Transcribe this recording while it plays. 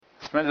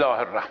بسم الله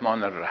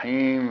الرحمن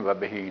الرحیم و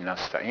بهی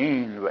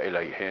نستعین و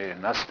الیه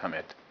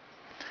نستمد.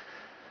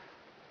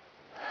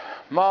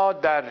 ما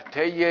در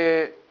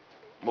طی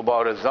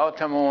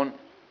مبارزاتمون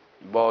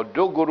با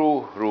دو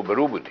گروه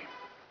روبرو بودیم.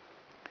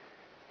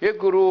 یک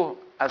گروه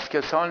از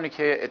کسانی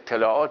که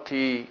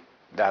اطلاعاتی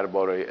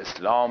درباره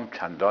اسلام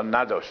چندان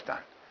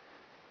نداشتند.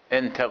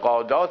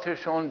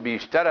 انتقاداتشون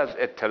بیشتر از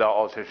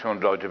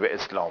اطلاعاتشون راجع به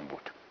اسلام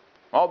بود.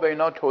 ما به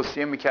اینا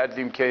توصیه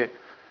میکردیم که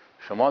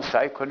شما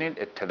سعی کنید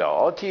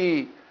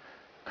اطلاعاتی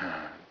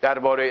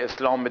درباره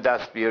اسلام به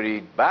دست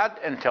بیارید، بعد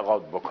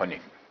انتقاد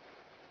بکنید.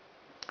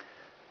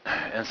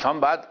 انسان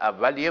باید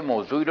اول یه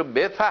موضوعی رو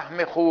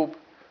بفهمه خوب،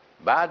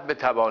 بعد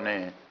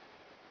بتوانه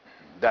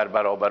در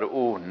برابر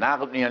او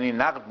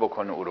نقد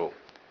بکنه او رو.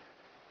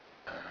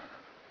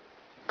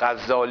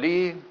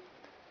 غزالی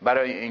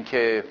برای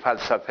اینکه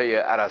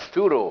فلسفه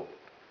ارسطو رو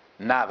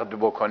نقد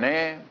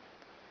بکنه،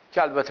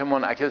 که البته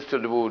منعکس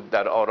شده بود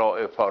در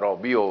آراء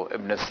فارابی و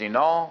ابن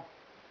سینا،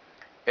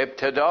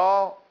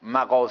 ابتدا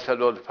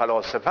مقاصد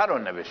الفلاسفه رو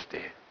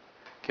نوشته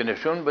که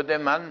نشون بده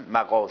من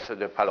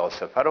مقاصد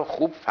فلاسفه رو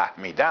خوب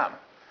فهمیدم.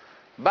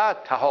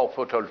 بعد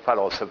تحافت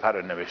الفلاسفه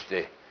رو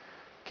نوشته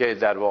که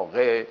در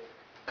واقع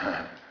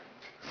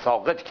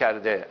ساقط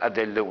کرده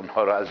ادله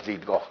اونها رو از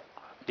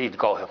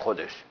دیدگاه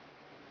خودش.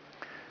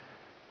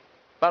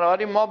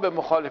 بنابراین ما به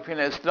مخالفین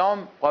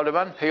اسلام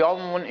غالبا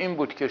پیاممون این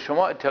بود که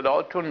شما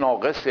اطلاعاتتون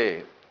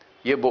ناقصه،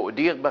 یه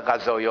بعدی به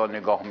قضایا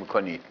نگاه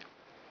میکنید،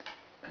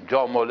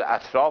 جامع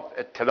الاطراف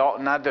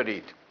اطلاع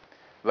ندارید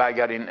و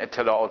اگر این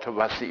اطلاعات رو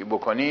وسیع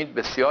بکنید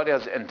بسیاری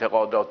از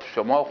انتقادات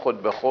شما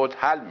خود به خود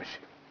حل میشه.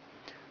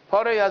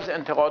 پاره از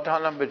انتقادات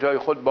هم به جای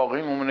خود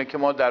باقی میمونه که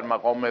ما در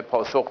مقام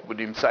پاسخ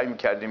بودیم، سعی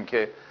میکردیم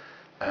که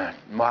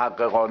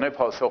محققانه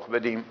پاسخ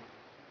بدیم.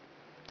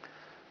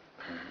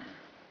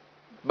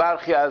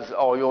 برخی از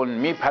آیون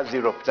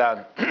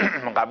میپذیرفتن،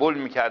 قبول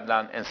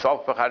میکردن،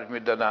 انصاف به خرج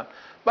میدادن،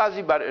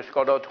 بعضی بر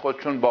اشکالات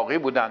خودشون باقی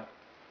بودن.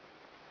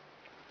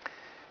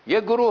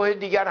 یک گروه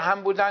دیگر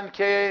هم بودن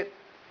که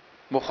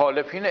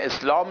مخالفین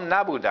اسلام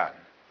نبودن،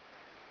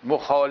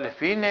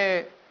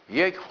 مخالفین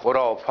یک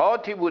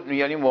خرافاتی بود،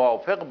 یعنی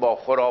موافق با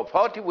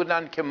خرافاتی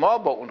بودن که ما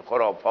با اون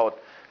خرافات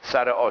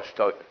سر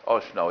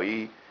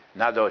آشنایی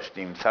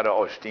نداشتیم، سر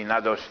آشتی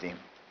نداشتیم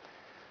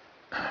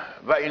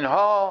و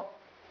اینها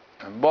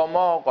با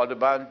ما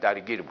غالبا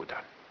درگیر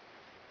بودن.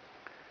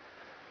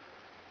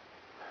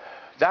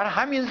 در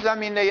همین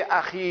زمینه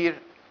اخیر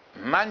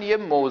من یه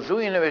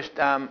موضوعی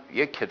نوشتم،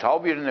 یک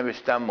کتابی رو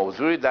نوشتم،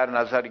 موضوعی در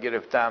نظر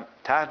گرفتم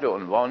تحت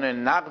عنوان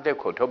نقد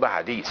کتب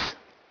حدیث.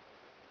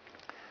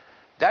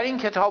 در این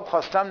کتاب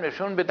خواستم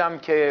نشون بدم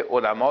که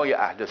علمای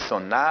اهل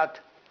سنت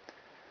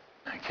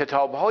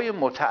کتاب‌های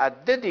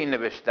متعددی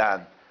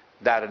نوشتن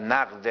در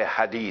نقد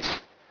حدیث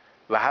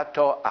و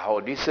حتی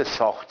احادیث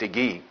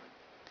ساختگی.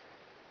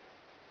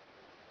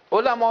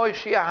 علمای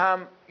شیعه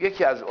هم،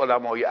 یکی از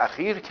علمای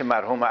اخیر که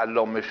مرحوم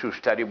علامه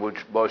شوشتری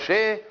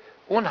باشه،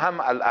 اون هم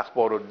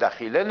الاخبار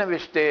الدخیله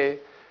نوشته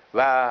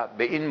و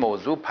به این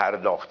موضوع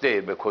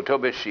پرداخته، به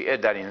کتب شیعه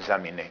در این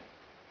زمینه.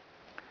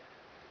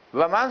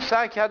 و من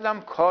سعی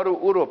کردم کار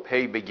او رو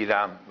پی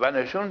بگیرم و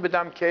نشون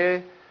بدم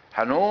که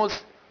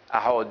هنوز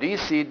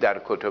احادیثی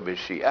در کتب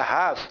شیعه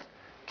هست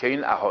که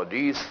این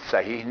احادیث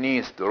صحیح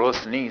نیست،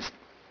 درست نیست.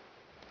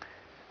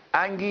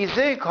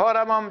 انگیزه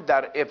کارم هم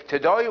در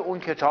ابتدای اون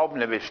کتاب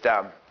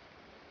نوشتم.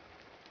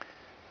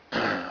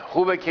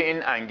 خوبه که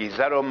این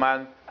انگیزه رو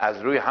من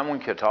از روی همون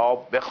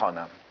کتاب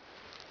بخوانم.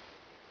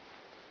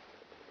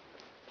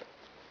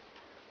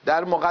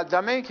 در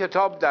مقدمه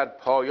کتاب، در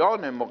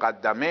پایان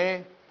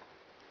مقدمه،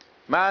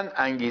 من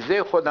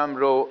انگیزه خودم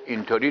رو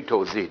اینطوری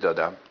توضیح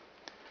دادم: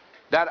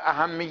 در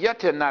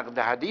اهمیت نقد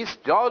حدیث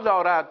جا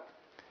دارد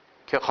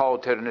که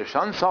خاطر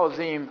نشان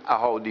سازیم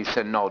احادیث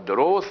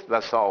نادرست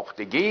و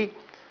ساختگی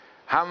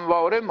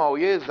همواره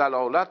مایه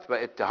ضلالت و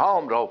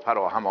اتهام را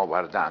فراهم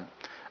آوردند.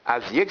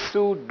 از یک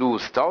سو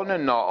دوستان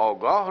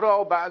ناآگاه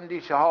را به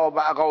اندیشه ها و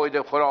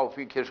عقاید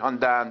خرافی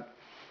کشاندند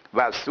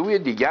و از سوی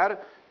دیگر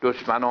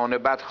دشمنان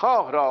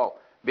بدخواه را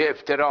به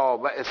افترا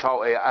و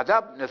اساءه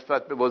ادب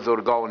نسبت به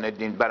بزرگان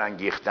دین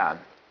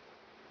برانگیختند.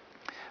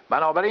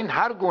 بنابراین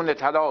هر گونه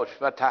تلاش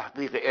و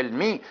تحقیق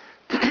علمی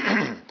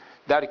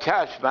در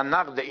کشف و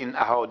نقد این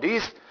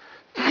احادیث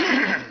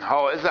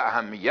حائز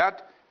اهمیت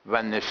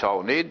و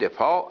نشانه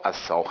دفاع از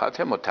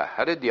ساحت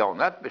مطهر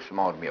دیانت به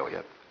شمار می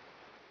آید.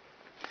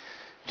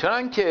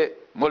 چنانکه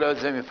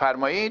ملاحظه می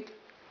فرمایید،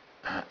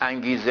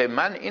 انگیزه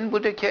من این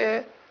بوده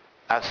که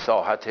از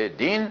ساحت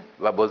دین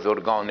و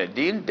بزرگان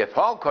دین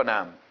دفاع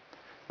کنم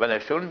و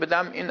نشون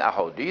بدم این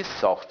احادیث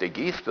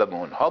ساختگی است و به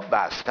اونها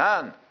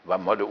بستن و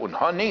مال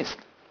اونها نیست.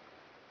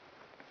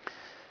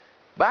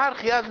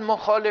 برخی از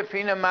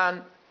مخالفین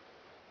من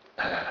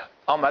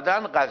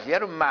آمدن قضیه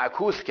رو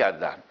معکوس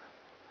کردن.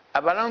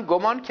 اولا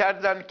گمان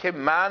کردن که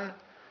من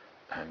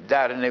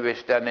در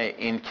نوشتن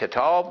این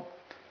کتاب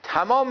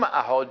تمام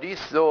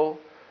احادیث رو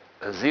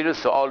زیر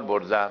سوال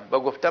بردم و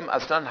گفتم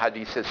اصلا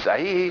حدیث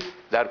صحیحی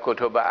در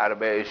کتب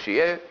اربعه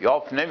شیعه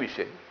یافت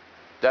نمیشه،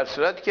 در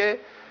صورت که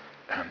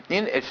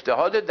این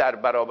اجتهاد در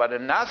برابر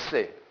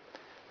نصه.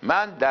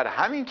 من در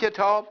همین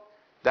کتاب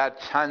در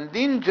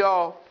چندین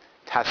جا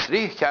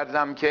تصریح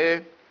کردم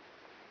که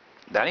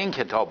در این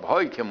کتاب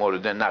هایی که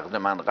مورد نقد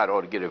من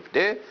قرار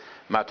گرفته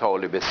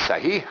مطالب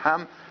صحیح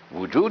هم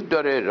وجود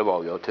داره،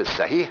 روایات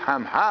صحیح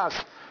هم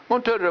هست،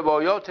 منتها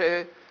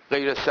روایات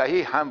غیر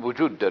صحیح هم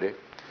وجود داره.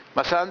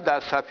 مثلا در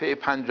صفحه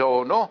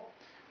 59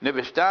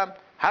 نوشتم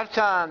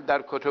هرچند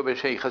در کتب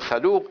شیخ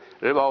صدوق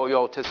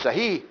روایات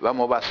صحیح و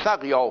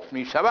موثق یافت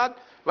می شود،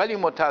 ولی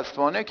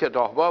متاسفانه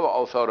کتاب‌ها و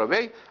آثار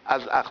وی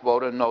از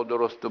اخبار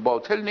نادرست و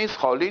باطل نیز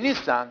خالی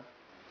نیستند.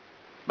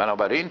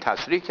 بنابراین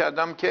تصریح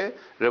کردم که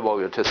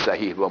روایات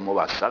صحیح و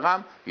موثق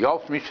هم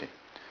یافت میشه.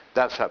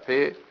 در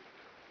صفحه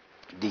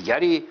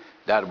دیگری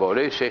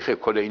درباره شیخ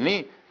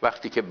کلینی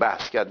وقتی که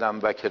بحث کردم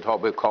و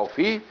کتاب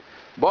کافی،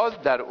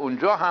 باز در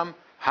اونجا هم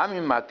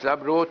همین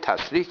مطلب رو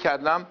تصریح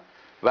کردم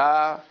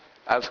و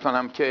عرض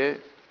کنم که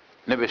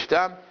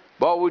نوشتم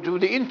با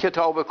وجود این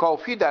کتاب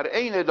کافی در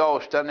عین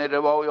داشتن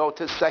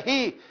روایات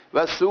صحیح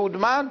و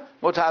سودمند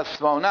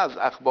متاسفانه از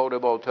اخبار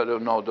باطل و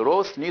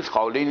نادرست نیز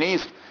خالی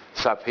نیست.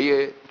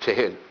 صفحه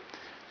 40.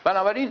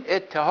 بنابراین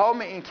اتهام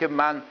این که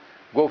من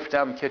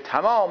گفتم که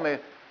تمام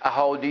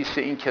احادیث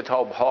این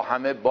کتاب ها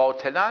همه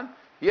باطلن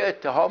یه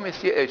اتهامی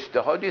است، یه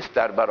اجتهادی است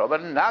در برابر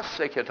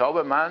نص کتاب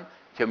من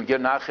که میگه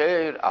نه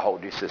خیر،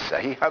 احادیث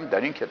صحیح هم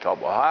در این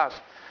کتاب ها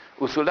هست.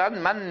 اصولا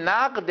من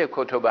نقد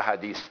کتب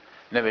حدیث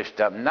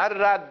نوشتم، نه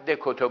رد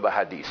کتب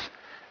حدیث.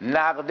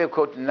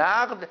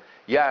 نقد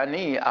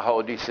یعنی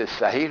احادیث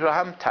صحیح رو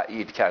هم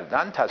تایید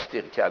کردن،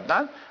 تصدیق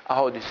کردن،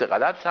 احادیث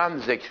غلط رو هم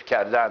ذکر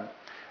کردن.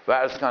 و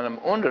عرض کنم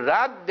اون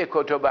رد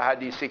کتب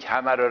حدیثی که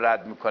همه رو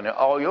رد میکنه،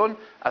 آیون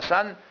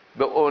اصلا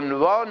به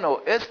عنوان و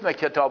اسم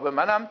کتاب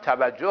منم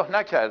توجه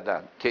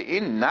نکردن که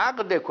این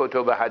نقد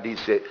کتب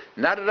حدیثه،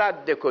 نه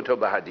رد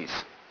کتب حدیث.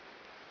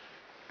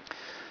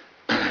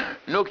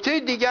 نکته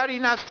دیگر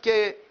این است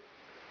که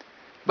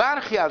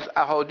برخی از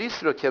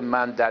احادیث رو که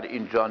من در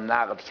اینجا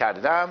نقد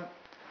کردم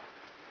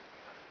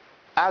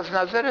از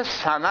نظر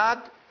سند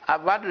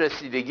اول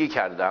رسیدگی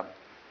کردم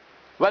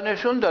و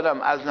نشون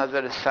دادم از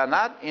نظر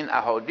سند این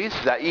احادیث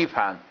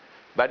ضعیفن،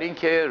 برای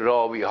اینکه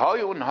راوی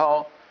های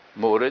اونها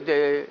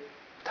مورد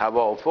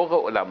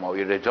توافق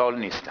علمای رجال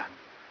نیستن.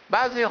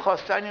 بعضی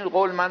خواستن این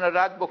قول من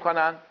رد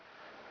بکنن،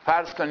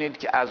 فرض کنید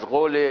که از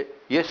قول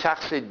یه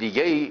شخص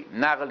دیگه‌ای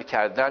نقل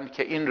کردن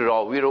که این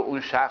راوی رو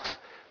اون شخص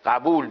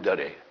قبول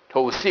داره،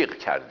 توثیق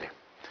کرده.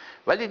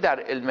 ولی در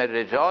علم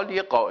رجال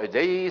یه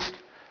قاعده است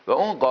و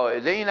اون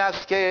قاعده این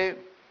است که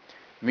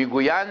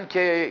میگویند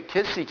که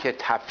کسی که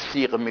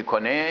تفسیق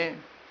میکنه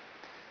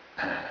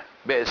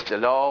به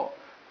اصطلاح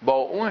با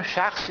اون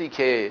شخصی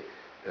که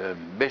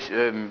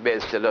به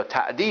اصطلاح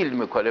تعدیل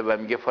میکنه و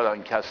میگه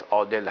فلان کس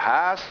عادل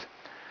هست،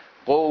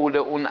 قول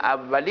اون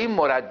اولی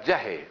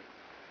مرجحه.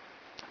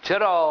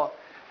 چرا؟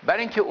 برای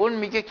اینکه اون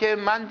میگه که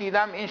من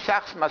دیدم این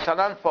شخص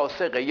مثلا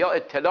فاسقه یا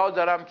اطلاع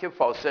دارم که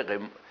فاسقه،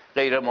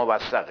 غیر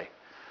موثقه.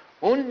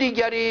 اون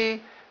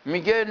دیگری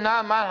میگه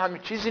نه من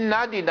همین چیزی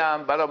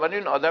ندیدم،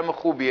 بنابراین آدم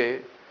خوبیه.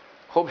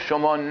 خب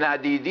شما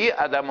ندیدی،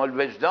 عدم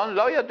الوجدان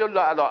لا يدل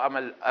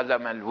علی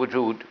عدم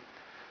الوجود.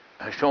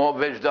 شما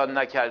وجدان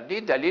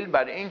نکردی دلیل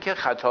بر این که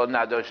خطا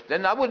نداشته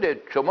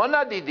نبوده، شما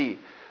ندیدی.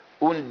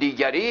 اون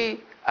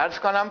دیگری عرض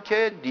کنم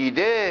که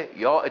دیده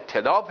یا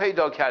اطلاع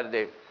پیدا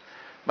کرده.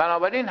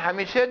 بنابراین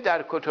همیشه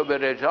در کتب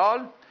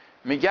رجال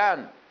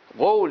میگن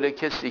قول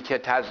کسی که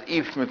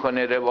تضعیف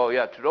میکنه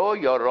روایت رو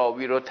یا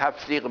راوی رو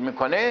تفسیق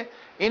میکنه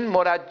این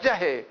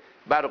مرجحه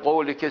بر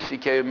قول کسی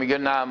که میگه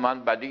نه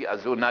من بدی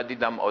از اون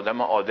ندیدم،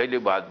 آدم عادلی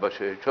باید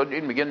باشه، چون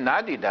این میگه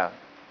ندیدم،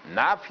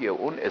 نفی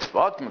اون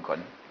اثبات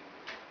میکنه.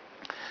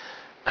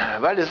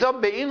 ولذا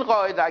به این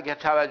قاعده اگه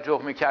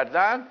توجه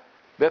میکردن،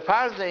 به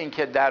فرض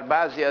اینکه در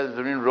بعضی از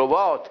این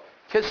روات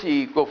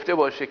کسی گفته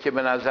باشه که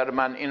به نظر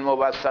من این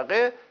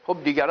موثقه، خب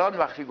دیگران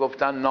وقتی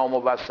گفتن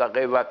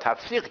ناموثقه و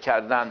تفسیق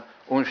کردن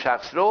اون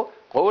شخص رو،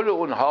 قول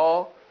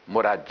اونها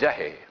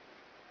مرجحه.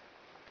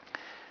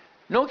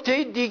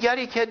 نکته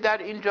دیگری که در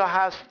اینجا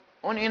هست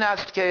اون این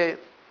است که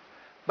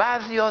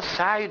بعضیا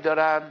سعی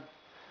دارن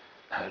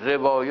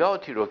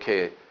روایاتی رو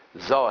که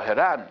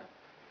ظاهراً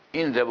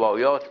این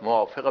روایات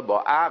موافق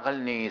با عقل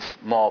نیست،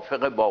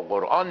 موافق با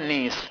قرآن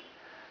نیست،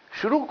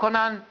 شروع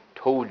کنن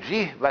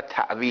توجیه و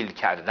تعویل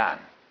کردن.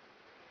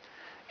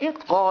 این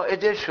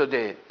قاعده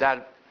شده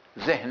در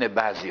ذهن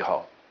بعضی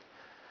ها.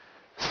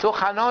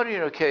 سخنانی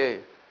رو که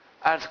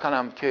عرض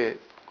کنم که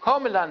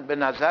کاملا به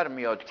نظر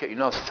میاد که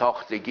اینا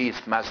ساختگی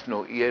است،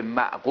 مصنوعی،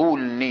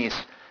 معقول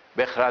نیست،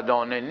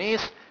 بخردانه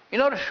نیست،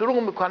 اینا رو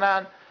شروع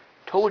میکنن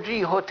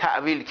توجیه و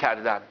تعویل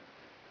کردن.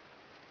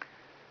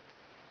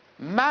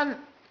 من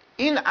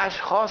این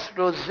اشخاص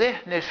رو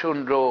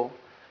ذهنشون رو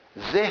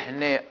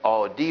ذهن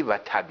عادی و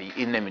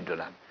طبیعی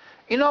نمیدونن.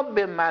 اینا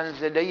به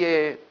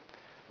منزله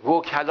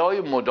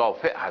وکلای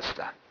مدافع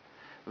هستن.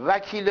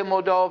 وکیل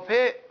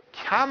مدافع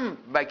کم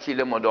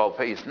وکیل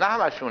مدافعی است، نه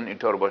همشون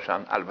اینطور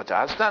باشن، البته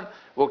هستن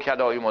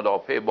وکلای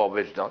مدافع با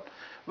وجدان،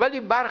 ولی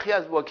برخی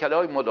از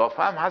وکلای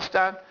مدافع هم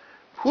هستن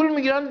پول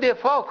میگیرن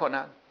دفاع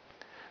کنن.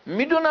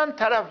 میدونن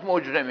طرف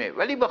مجرمه،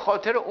 ولی به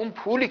خاطر اون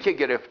پولی که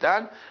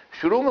گرفتن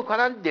شروع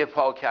میکنن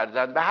دفاع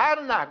کردن، به هر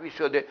نحوی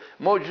شده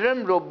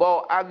مجرم رو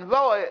با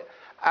انواع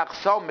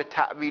اقسام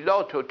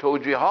تعویلات و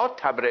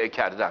توجیهات تبرئه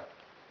کردن.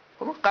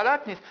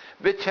 غلط نیست.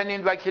 به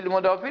چنین وکیل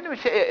مدافعی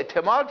نمیشه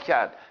اعتماد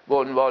کرد به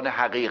عنوان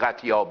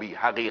حقیقت یابی،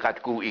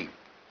 حقیقت گویی.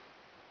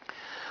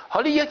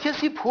 حالا یک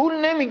کسی پول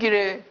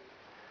نمیگیره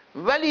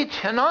ولی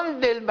چنان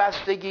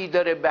دلبستگی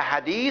داره به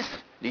حدیث،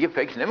 دیگه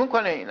فکر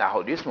نمیکنه این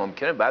احادیث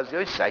ممکنه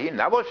بعضی‌هاش صحیح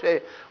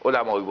نباشه.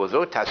 علمای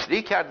بزرگ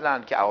تصریح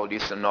کردن که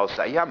احادیث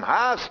ناصحیح هم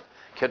هست،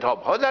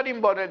 کتاب‌ها در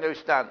این باره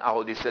نوشتن،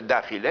 احادیث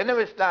دخیله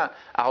نوشتن،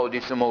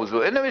 احادیث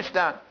موضوعه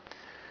نوشتن.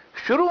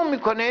 شروع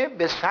میکنه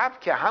به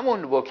سبک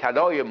همون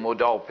وکلای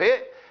مدافع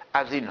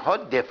از اینها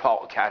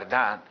دفاع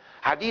کردن،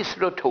 حدیث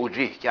رو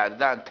توجیه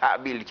کردن،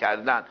 تعبیل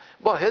کردن،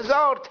 با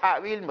هزار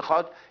تعبیل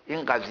میخواد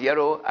این قضیه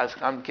رو از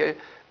هم که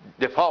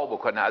دفاع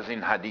بکنه از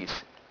این حدیث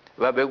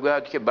و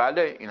بگوید که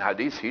بله این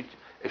حدیث هیچ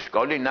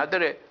اشکالی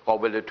نداره،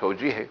 قابل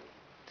توجیهه.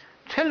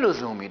 چه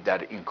لزومی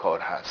در این کار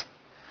هست؟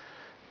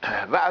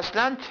 و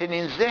اصلا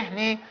چنین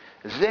ذهنی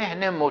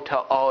ذهن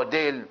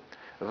متعادل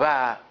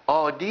و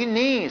عادی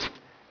نیست.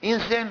 این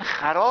ذهن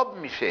خراب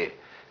میشه،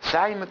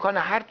 سعی میکنه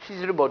هر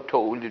چیزی رو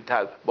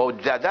با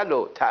جدل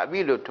و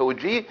تعویل و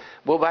توجیه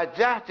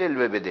موجه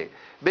جلوه بده.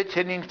 به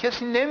چنین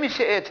کسی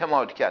نمیشه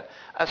اعتماد کرد،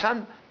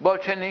 اصلا با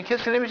چنین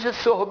کسی نمیشه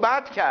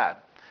صحبت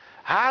کرد.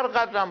 هر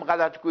قدرم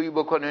غلط گویی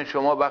بکنه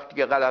شما وقتی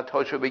که غلط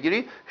هاشو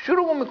بگیری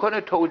شروع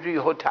میکنه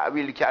توجیه و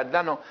تعویل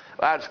کردن و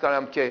عرض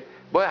کنم که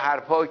با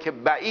حرفایی که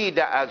بعید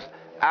از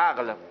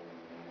عقل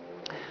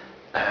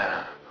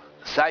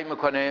سعی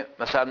میکنه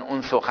مثلا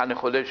اون سخن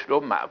خودش رو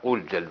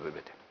معقول جلوه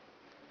بده.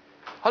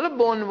 حالا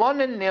به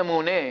عنوان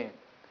نمونه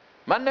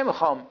من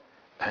نمیخوام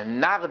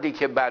نقدی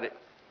که بر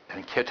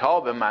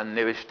کتاب من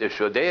نوشته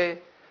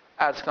شده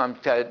از کنم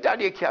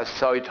در یکی از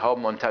سایت ها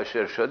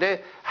منتشر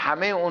شده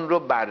همه اون رو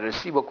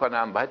بررسی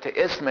بکنم و حتی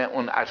اسم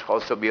اون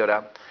اشخاص رو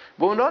بیارم.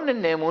 به عنوان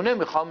نمونه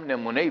میخوام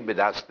نمونه‌ای به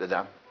دست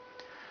بدم.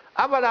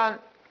 اولا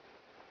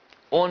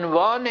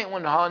عنوان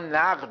اونها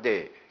نقد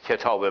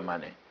کتاب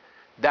منه.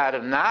 در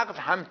نقد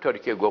همطور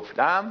که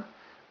گفتم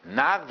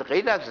نقد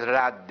غیر از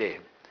رده،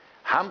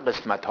 هم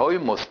قسمت‌های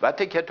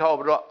مثبت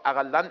کتاب را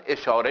اقلاً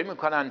اشاره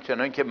می‌کنن،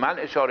 چنان که من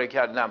اشاره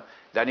کردم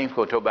در این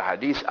کتب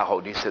حدیث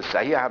احادیث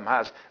صحیح هم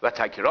هست و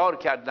تکرار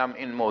کردم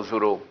این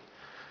موضوع رو.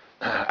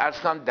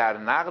 اصلا در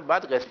نقد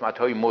باید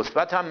قسمت‌های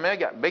مثبت هم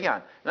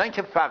بگن، نه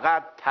اینکه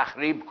فقط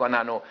تخریب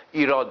کنن و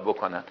ایراد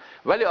بکنن.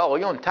 ولی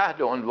آقایون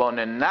تحت عنوان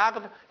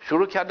نقد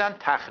شروع کردن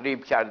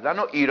تخریب کردن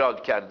و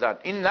ایراد کردن.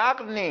 این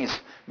نقد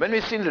نیست.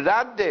 بنویسین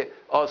رد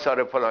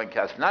آثار فلان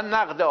کس، نه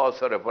نقد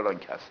آثار فلان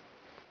کس.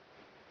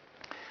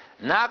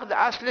 نقد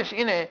اصلش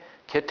اینه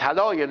که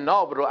طلای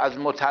ناب رو از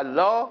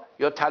مطلا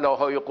یا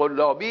طلاهای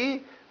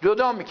قلابی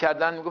جدا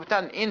میکردن،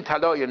 میگفتن این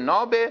طلای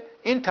نابه،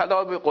 این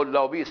طلای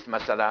قلابی است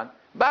مثلا.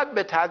 بعد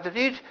به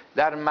تدریج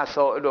در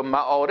مسائل و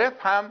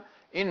معارف هم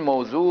این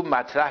موضوع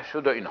مطرح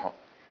شد و اینها.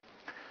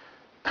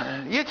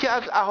 یکی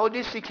از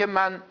احادیثی که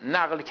من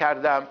نقل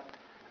کردم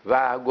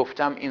و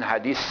گفتم این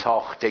حدیث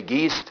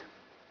ساختگی است،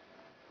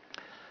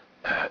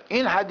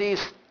 این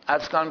حدیث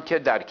از کنم که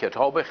در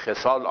کتاب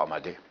خصال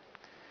آمده.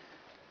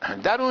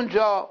 در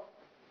اونجا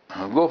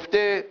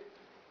گفته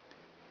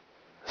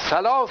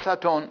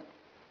ثلاثتون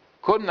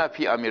کن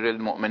فی امیر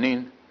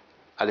المؤمنین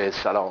علیه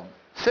السلام،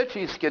 سه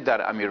چیز که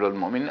در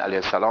امیرالمؤمنین علیه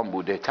السلام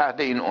بوده تحت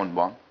این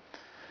عنوان.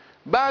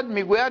 بعد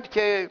میگوید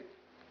که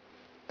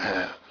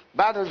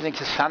بعد از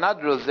اینکه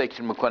سند رو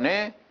ذکر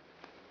میکنه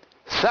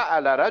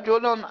سأل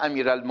رجل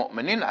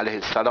امیرالمؤمنین علیه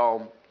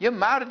السلام، یه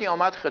مردی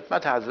آمد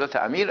خدمت حضرت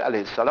امیر علیه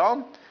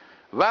السلام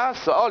و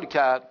سوال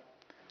کرد.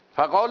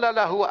 فقال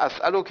له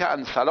اسألک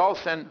عن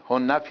ثلاث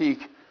هن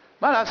فیک،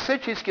 من از سه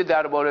چیز که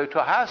درباره تو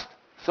هست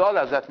سوال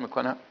ازت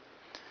میکنم.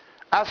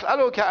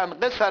 اسألک عن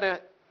قصر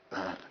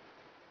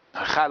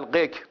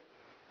خلقک،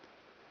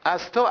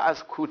 از تو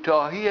از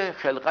کوتاهی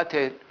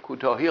خلقت،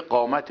 کوتاهی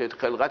قامتت،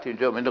 خلقت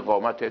اینجا من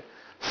قامتت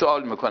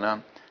سوال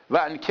میکنم. و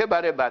ان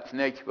کبر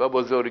بطنک، و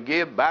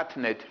بزرگی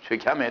بطنت،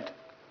 شکمت.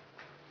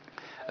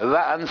 و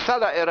ان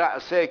صلع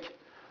رأسک،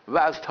 و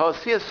از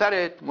تاسی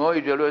سرت،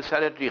 موهای جلوی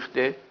سرت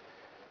ریخته،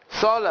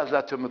 سوال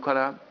ازت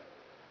میکنم.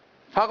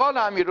 فقال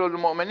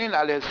امیرالمؤمنین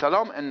علیه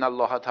السلام ان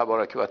الله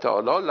تبارک و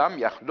تعالی لم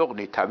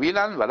یخلقنی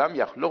طویلا و لم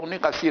یخلقنی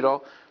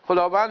قصیرا،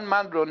 خداوند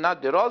من رو نه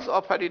دراز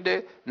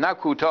آفریده نه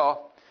کوتاه،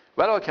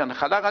 ولکن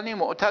خلقنی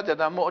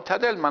معتدلا،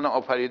 معتدل من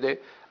آفریده.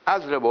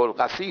 اضرب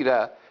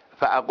القصیر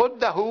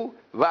فاقده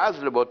و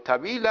اضرب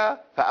الطویل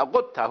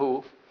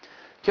فاقدته،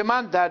 که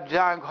من در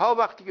جنگ ها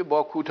وقتی که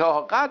با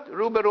کوتاه قد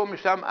روبرو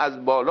میشم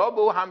از بالا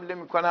به او حمله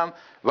میکنم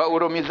و او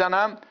رو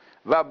میزنم،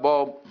 و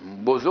با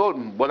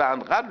بزرگ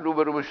بلند قد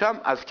روبرو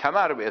میشم از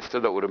کمر به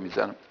اصطلاح او رو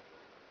میزنم.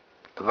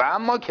 و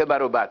اما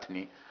کبر و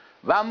بطنی،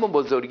 و اما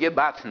بزرگی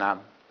بطنم،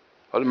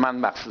 حالا من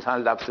مخصوصا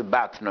لفظ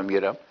بطن رو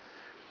میرم.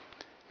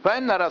 و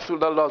ان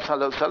رسول الله صلی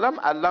الله علیه وسلم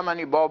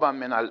علمنی بابا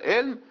من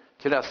العلم،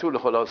 که رسول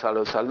خدا صلی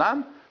الله علیه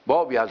وسلم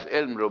بابی از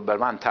علم رو بر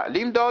من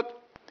تعلیم داد.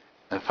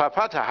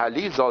 ففتح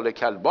لی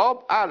ذالک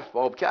الباب، الف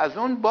باب، که از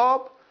اون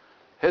باب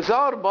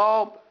 1000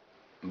 باب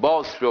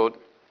باز شد.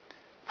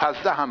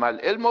 فازدهم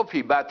العلم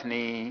فی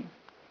بطنی،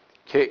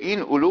 که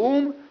این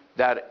علوم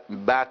در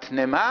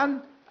بطن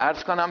من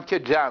عرض کنم که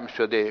جمع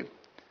شده.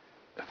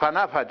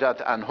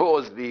 فنفجت عنه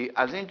عضوی،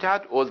 از این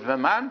جهت عضو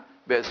من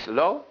به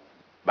اصطلاح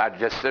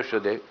برجسته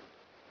شده.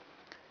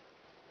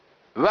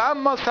 و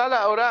اما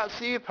صلع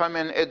رأسی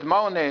فمن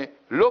ادمان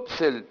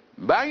لبس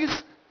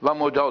البیض و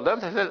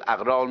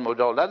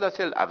مجالدت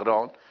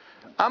الاقران،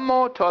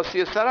 اما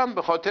تاسی سرم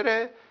به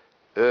خاطر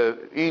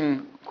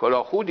این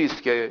کلاهخودی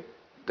است که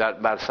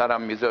بر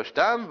سرم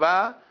میذاشتم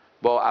و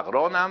با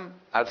اقرانم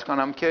عرض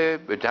کنم که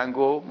به جنگ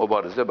و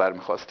مبارزه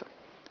برمیخواستم.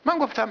 من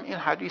گفتم این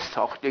حدیث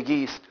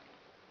ساختگی است.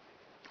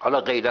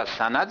 حالا غیر از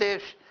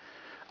سندش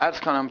عرض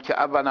کنم که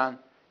اولا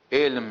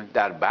علم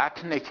در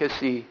بطن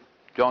کسی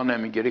جا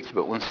نمیگیره که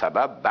به اون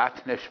سبب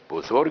بطنش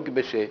بزرگ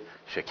بشه،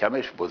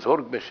 شکمش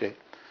بزرگ بشه.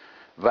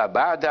 و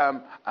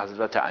بعدم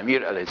حضرت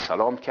امیر علیه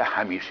السلام که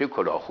همیشه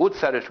کلاهخود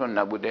سرشون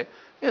نبوده،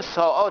 یه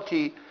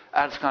ساعاتی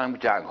عرض کنم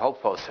جنگ ها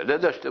فاصله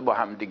داشته با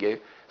هم دیگه،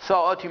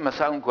 ساعاتی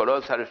مثلا اون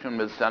کلاه سرشون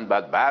می‌ذاشتن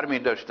بعد بر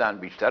می‌داشتن.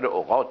 بیشتر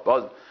اوقات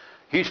باز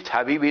هیچ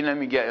طبیبی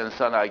نمیگه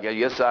انسان اگر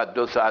 1 ساعت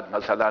 2 ساعت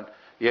مثلا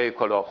یه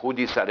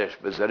کلاهخودی سرش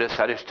بذاره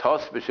سرش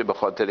تاس بشه به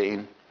خاطر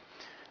این.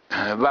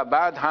 و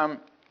بعد هم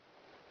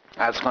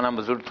عرض کنم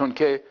حضورتون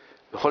که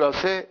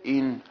خلاصه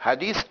این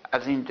حدیث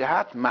از این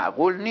جهت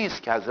معقول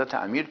نیست که حضرت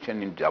امیر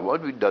چنین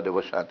جوابی داده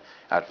باشن.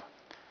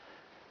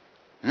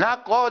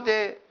 نقاد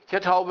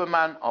کتاب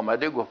من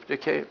آمده گفته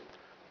که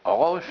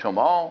آقا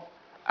شما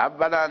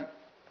اولا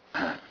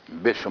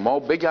به شما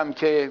بگم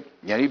که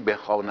یعنی به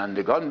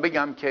خوانندگان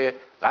بگم که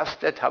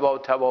قصد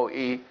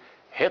طباطبایی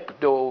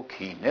حقد و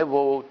کینه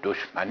و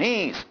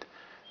دشمنی است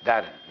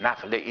در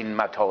نقل این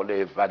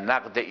مطالب و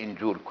نقد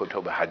اینجور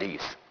کتب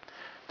حدیث،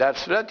 در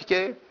صورتی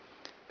که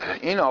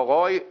این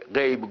آقای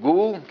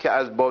غیبگو که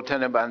از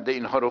باطن بنده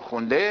اینها رو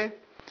خونده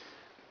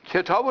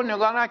کتاب رو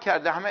نگاه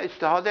نکرده، همه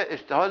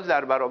اجتهاد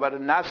در برابر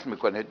نص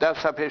میکنه. در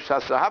صفحه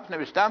 67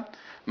 نوشتم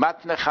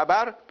متن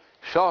خبر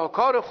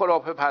شاهکار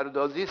خرافه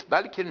پردازی است،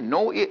 بلکه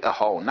نوعی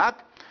اهانت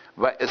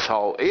و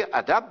اساءه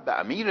ادب به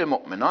امیر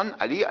مؤمنان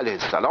علی علیه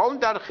السلام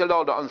در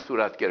خلال آن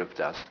صورت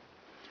گرفته است.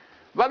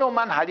 ولو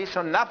من حدیث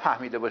رو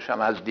نفهمیده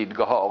باشم از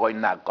دیدگاه آقای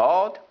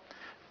نقاد،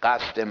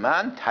 قصد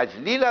من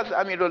تجلیل از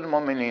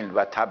امیرالمومنین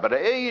و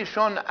تبرئه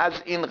ایشون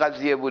از این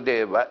قضیه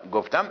بوده و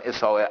گفتم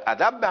اساءه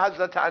ادب به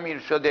حضرت امیر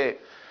شده.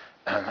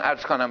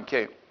 عرض کنم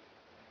که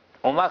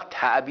اون وقت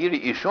تعبیر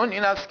ایشون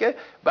این است که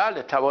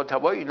بله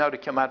طباطبایی اینا رو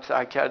که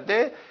مطرح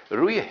کرده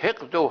روی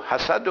حقد و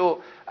حسد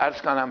و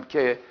عرض کنم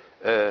که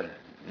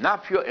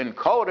نفی و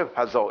انکار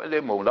فضائل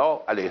مولا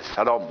علیه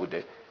السلام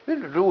بوده.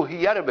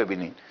 روحیه رو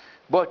ببینین،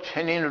 با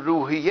چنین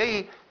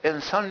روحیه‌ای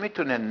انسان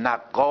میتونه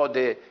نقاد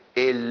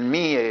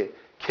علمی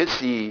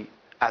کسی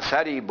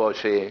اثری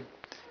باشه؟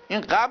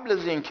 این قبل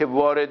از این که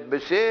وارد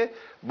بشه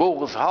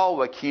بغض‌ها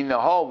و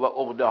کینه‌ها و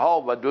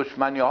عقده‌ها و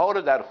دشمنی‌ها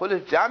رو در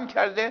خودش جمع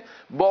کرده،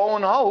 با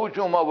اونها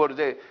هجوم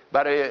آورده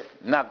برای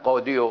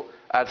نقادی و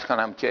عرض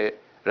کنم که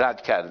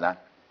رد کردن.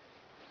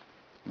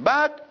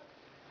 بعد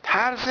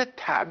طرز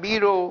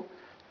تعبیر و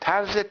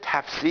طرز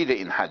تفسیر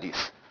این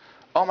حدیث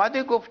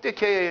آمده گفته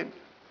که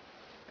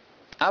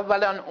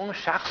اولا اون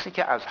شخصی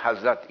که از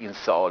حضرت این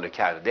سوال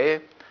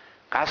کرده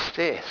قصد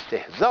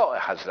استهزاء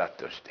حضرت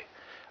داشته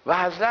و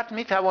حضرت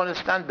می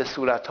توانستند به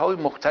صورتهای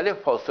مختلف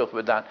پاسخ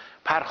بدن،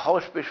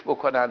 پرخاش بش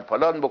بکنن،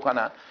 فلان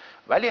بکنن،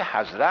 ولی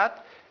حضرت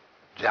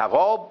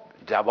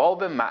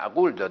جواب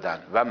معقول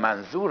دادن و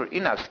منظور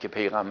این است که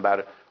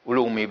پیغمبر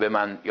علومی به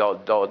من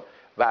یاد داد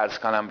و عرض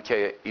کنم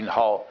که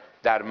اینها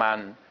در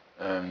من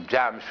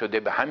جمع شده،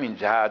 به همین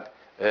جهت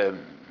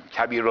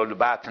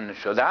کبیرالبطن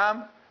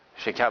شدم،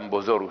 شکم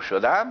بزرگ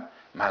شدم.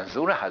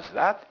 منظور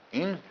حضرت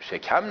این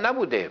شکم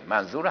نبوده،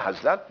 منظور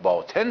حضرت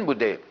باطن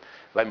بوده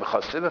و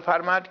میخواسته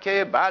بفرماید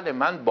که بله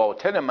من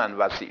باطن من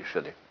وسیع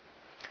شده.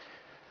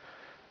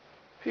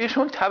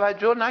 ایشون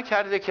توجه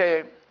نکرده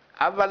که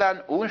اولا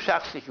اون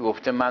شخصی که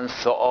گفته من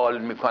سوال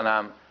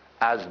میکنم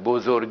از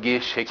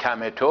بزرگی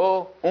شکم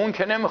تو، اون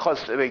که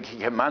نمیخواسته بگه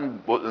که من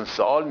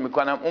سوال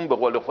میکنم، اون به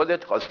قول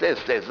خودت خواسته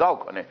استهزا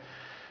کنه،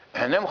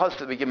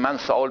 نمیخواسته بگه من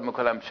سوال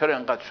میکنم چرا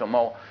اینقدر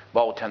شما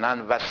باطناً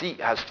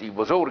وسیع هستی،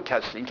 بزرگ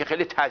هستی. این که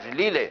خیلی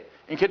تجلیله،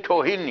 این که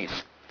توهین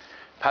نیست.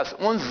 پس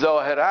اون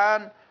ظاهراً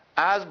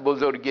از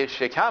بزرگی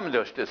شکم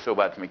داشته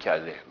صحبت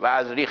میکرده و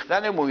از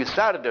ریختن موی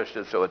سر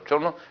داشته صحبت،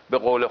 چون به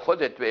قول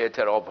خودت، به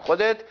اعتراف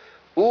خودت،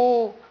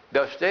 او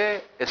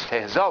داشته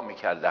استهزا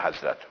میکرده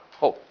حضرت.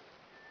 خب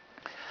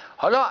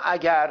حالا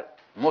اگر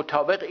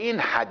مطابق این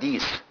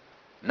حدیث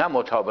نه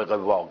مطابق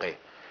واقع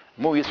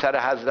موی سر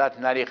حضرت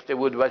نریخته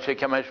بود و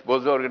شکمش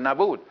بزرگ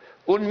نبود،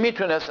 اون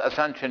میتونست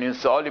اصلا چنین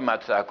سوالی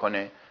مطرح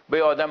کنه؟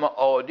 به آدم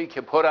عادی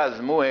که پر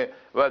از موه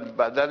و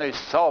بدنش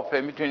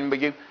صافه میتونیم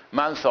بگیم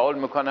من سوال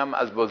میکنم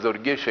از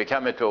بزرگی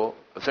شکم تو،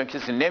 اصلا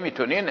کسی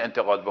نمیتونه این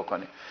انتقاد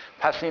بکنه.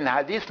 پس این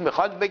حدیث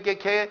میخواد بگه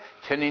که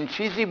چنین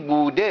چیزی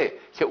بوده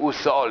که او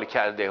سوال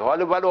کرده،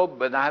 حالا ولو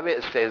به نحو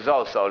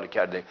استهزاء سوال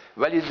کرده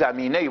ولی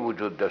زمینه‌ای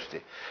وجود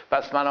داشته.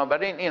 پس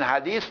بنابراین این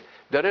حدیث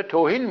داره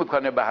توهین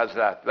میکنه به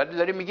حضرت ولی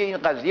داره میگه این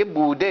قضیه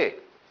بوده.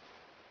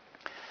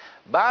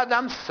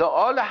 بعدم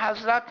سوال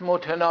حضرت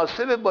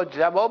متناسب با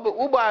جواب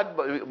او باید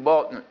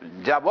با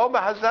جواب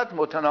حضرت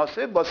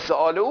متناسب با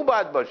سوال او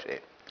باید باشه،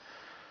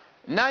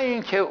 نه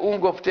اینکه اون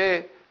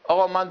گفته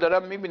آقا من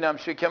دارم میبینم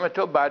شکم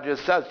تو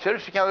برجسته است، چرا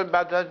شکم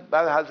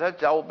بعد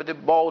حضرت جواب بده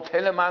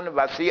باطن من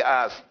وسیع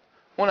است.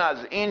 اون از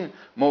این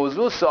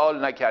موضوع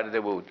سوال نکرده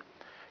بود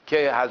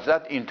که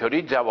حضرت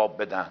اینطوری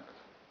جواب بدن.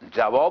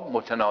 جواب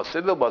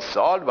متناسب با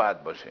سوال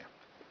باید باشه.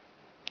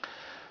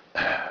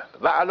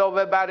 و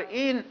علاوه بر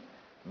این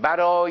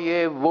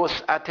برای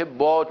وسعت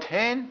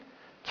باطن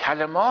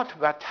کلمات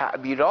و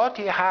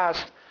تعبیراتی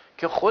هست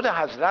که خود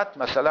حضرت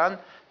مثلا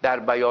در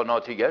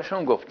بیانات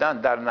دیگرشون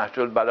گفتن. در نهج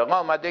البلاغه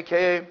آمده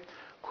که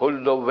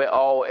کل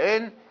وعاء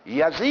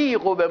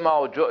یضیق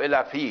بما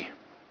جعل فیه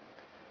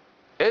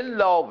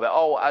الا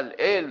وعاء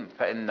العلم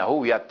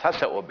فانه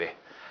یتسع به.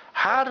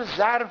 هر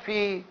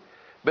ظرفی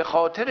به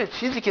خاطر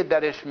چیزی که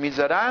درش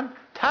میذارن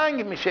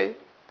تنگ میشه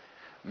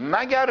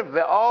مگر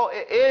وعاء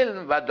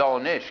علم و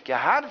دانش که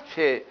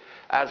هرچه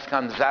از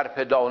کم ظرف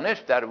دانش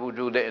در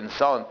وجود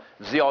انسان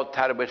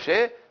زیادتر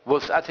بشه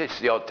وسعتش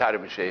زیادتر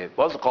میشه،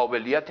 باز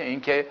قابلیت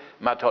این که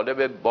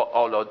مطالب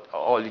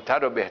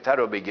عالیتر و بهتر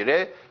رو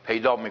بگیره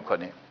پیدا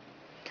میکنه.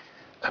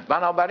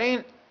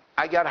 بنابراین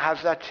اگر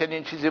حضرت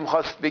چنین چیزی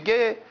میخواست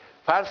بگه،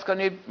 فرض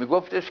کنید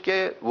میگفتش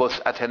که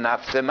وسعت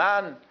نفس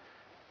من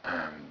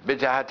به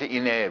جهت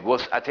اینه،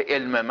 وسعت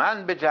علم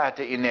من به جهت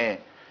اینه،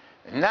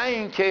 نه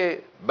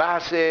اینکه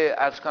بحث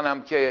از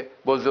کنم که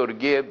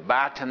بزرگی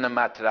باطن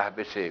مطرح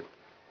بشه.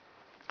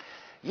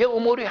 یه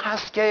اموری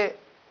هست که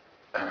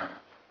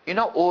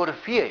اینا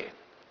عرفیه،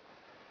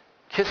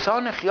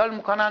 کسان خیال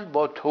میکنن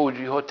با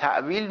توجیه و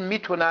تعویل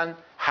میتونن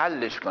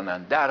حلش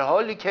کنن، در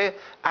حالی که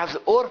از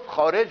عرف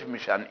خارج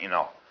میشن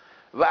اینا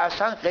و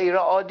اصلا غیر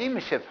عادی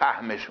میشه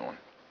فهمشون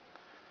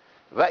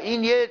و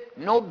این یه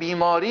نوع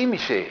بیماری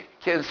میشه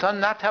که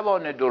انسان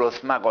نتوانه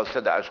درست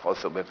مقاصد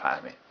اشخاص رو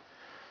بفهمه.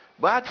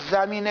 باید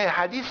زمینه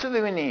حدیث رو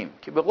ببینیم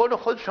که به قول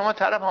خود شما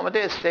طرف آمده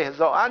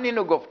استهزاءً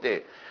اینو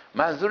گفته،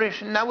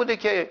 منظورش نبوده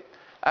که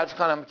عرض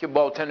کنم که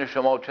باطن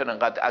شما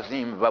چقدر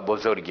عظیم و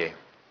بزرگه.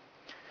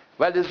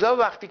 و لذا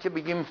وقتی که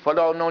بگیم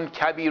فلانون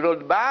کبیر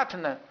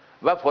البطن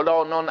و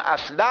فلانون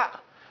اصلع،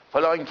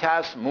 فلان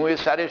کس موی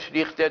سرش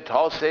ریخته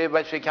تاسه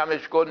و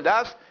شکمش گنده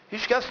است،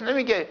 هیچ کس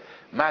نمیگه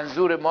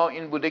منظور ما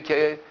این بوده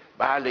که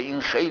بله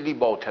این خیلی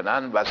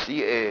باطناً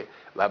وسیعه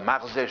و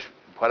مغزش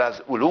پر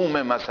از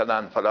علوم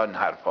مثلا فلان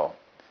حرفا.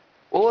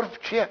 عرف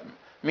چیه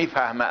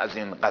میفهمه از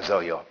این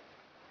قضایا؟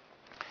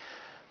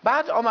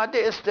 بعد آمده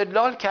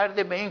استدلال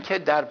کرده به این که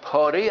در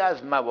پاره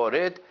از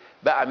موارد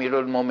به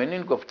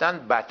امیرالمومنین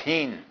گفتن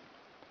بطین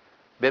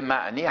به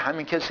معنی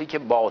همین کسی که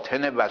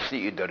باطن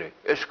وسیعی داره.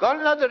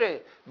 اشکال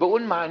نداره به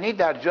اون معنی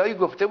در جایی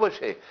گفته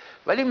باشه،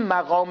 ولی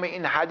مقام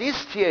این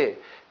حدیث چیه؟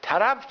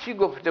 طرف چی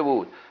گفته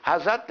بود؟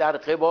 حضرت در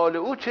قبال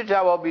او چه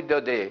جوابی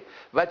داده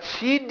و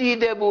چی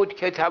دیده بود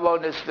که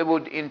توانسته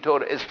بود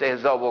اینطور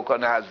استهزا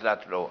بکنه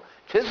حضرت رو؟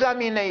 چه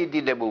زمینه‌ای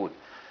دیده بود؟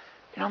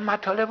 اینا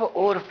مطالب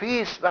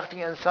عرفی است.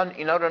 وقتی انسان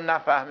اینا رو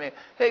نفهمه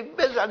هی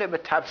بزنه به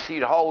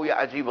تفسیرهای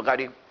عجیب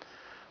غریب.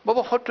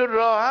 بابا خودت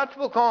راحت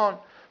بکن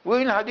و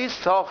این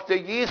حدیث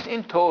ساختگی است،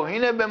 این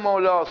توهین به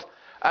مولاست.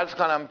 عرض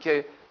کنم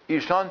که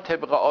ایشان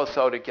طبق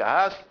آثاری که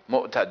هست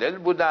معتدل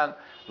بودن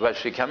و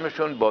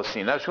شکمشون با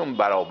سینهشون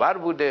برابر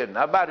بوده،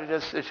 نه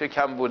برجسته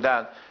شکم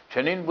بودن،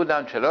 چنین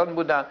بودن چنان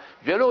بودن،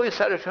 جلوی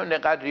سرشون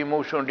قدری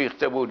موشون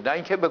ریخته بود، نه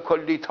اینکه به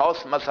کلی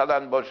تاس مثلا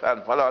باشن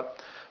فلان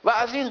و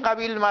از این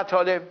قبیل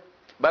مطالب.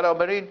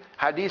 بنابراین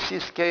حدیثی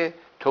است که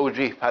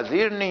توجیه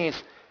پذیر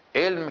نیست.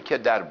 علم که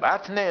در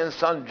بطن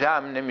انسان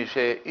جمع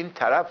نمیشه، این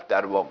طرف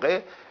در واقع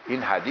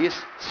این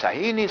حدیث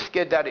صحیح نیست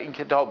که در این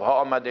کتاب ها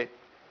آمده.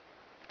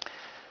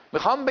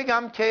 میخوام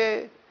بگم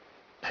که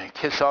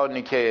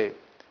کسانی که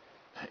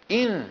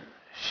این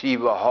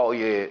شیوه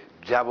های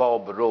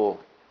جواب رو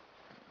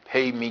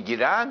پی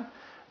میگیرن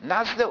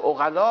نزد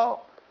عقلا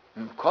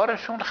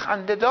کارشون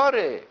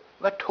خنده‌داره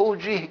و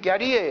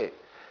توجیهگریه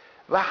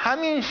و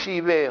همین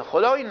شیوه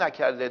خدایی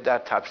نکرده در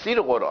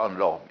تفسیر قرآن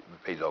راه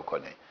پیدا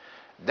کنه،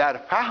 در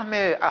فهم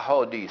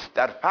احادیث،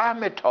 در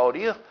فهم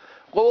تاریخ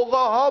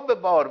قوقاها به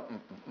بار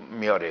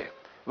میاره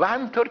و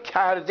همینطور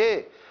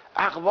کرده.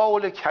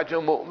 اقوال کج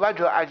و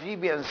معوج و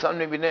عجیبی انسان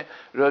میبینه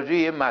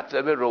راجع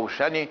مطلب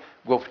روشنی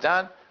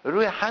گفتن،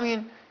 روی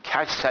همین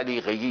کج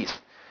سلیقگی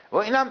است. و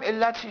اینم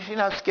علتش این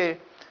است که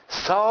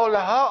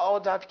سالها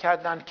عادت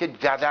کردن که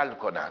جدل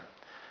کنن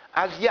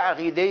از یه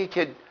عقیده‌ای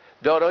که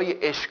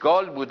دارای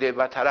اشکال بوده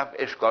و طرف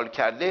اشکال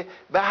کرده،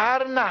 به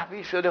هر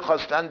نحوی شده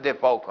خواستن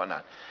دفاع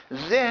کنن.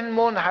 ذهن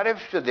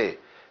منحرف شده،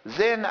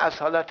 ذهن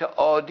از حالت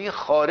عادی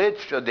خارج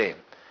شده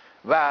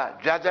و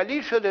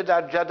جدلی شده.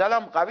 در جدل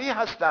هم قوی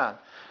هستن،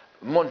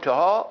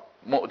 منتها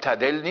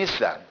معتدل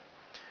نیستن.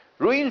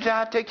 روی این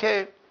جهته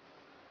که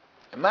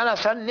من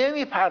اصلا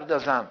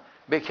نمیپردازم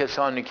به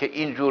کسانی که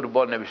اینجور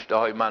با نوشته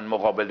های من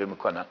مقابله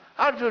میکنن،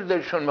 هر جور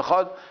دلشون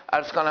میخواد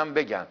عرض کنم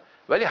بگن،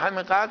 ولی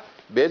همینقدر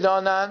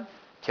بدانن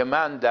که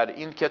من در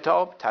این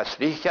کتاب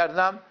تصریح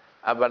کردم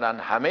اولا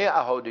همه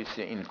احادیث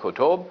این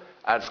کتب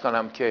عرض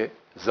کنم که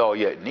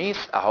ضایع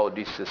نیست،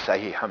 احادیث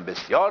صحیح هم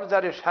بسیار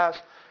درش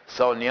هست.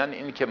 ثانیاً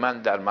این که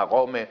من در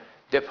مقام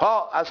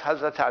دفاع از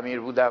حضرت امیر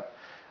بودم.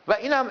 و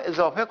اینم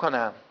اضافه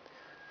کنم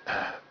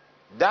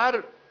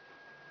در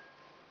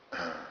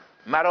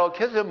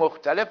مراکز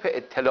مختلف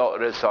اطلاع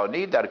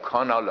رسانی در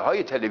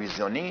کانال‌های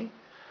تلویزیونی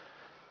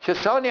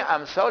کسانی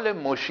امثال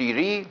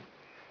مشیری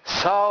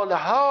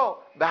سالها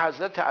به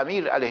حضرت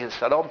امیر علیه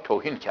السلام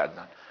توهین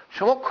کردند.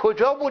 شما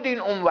کجا بودین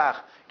اون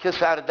وقت که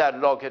سر در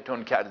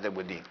لاکتون کرده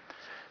بودین؟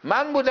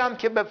 من بودم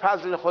که به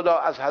فضل خدا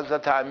از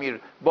حضرت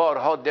امیر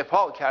بارها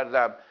دفاع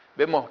کردم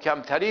به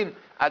محکمترین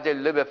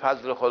ادله به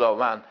فضل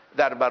خداوند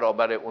در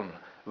برابر اون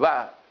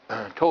و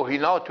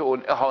توهینات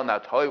اون،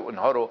 اهانت‌های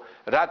اونها رو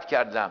رد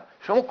کردم.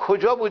 شما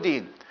کجا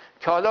بودین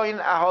که حالا این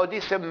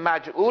احادیث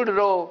مجعول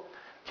رو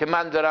که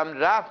من دارم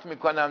رفع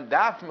میکنم،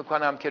 دفع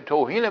میکنم، که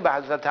توهین به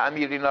حضرت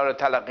امیر اینا رو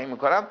تلقی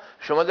میکنم،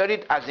 شما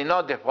دارید از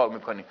اینا دفاع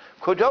میکنید؟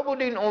 کجا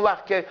بودین اون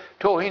وقت که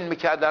توهین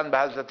میکردن به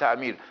حضرت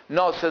امیر،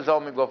 ناسزا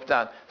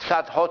میگفتن،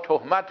 صدها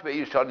تهمت به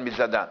ایشان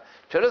میزدن؟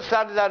 چرا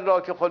سر در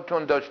لاک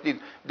خودتون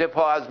داشتید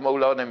دفاع از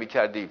مولا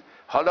نمیکردید؟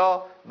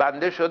 حالا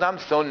بنده شدم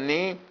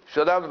سنی،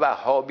 شدم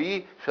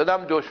وهابی،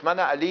 شدم دشمن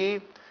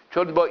علی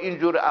چون با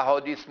اینجور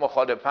احادیث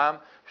مخالفم،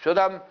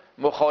 شدم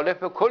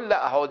مخالف کل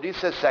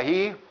احادیث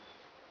صحیح.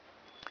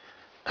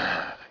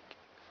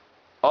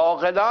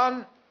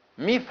 عاقلان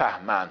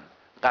میفهمن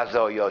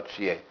قضایا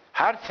چیه،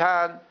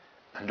 هرچند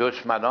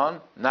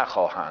دشمنان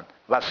نخواهند.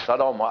 و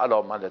السلام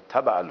علی من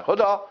اتبع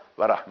الهدی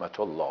و رحمت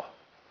الله.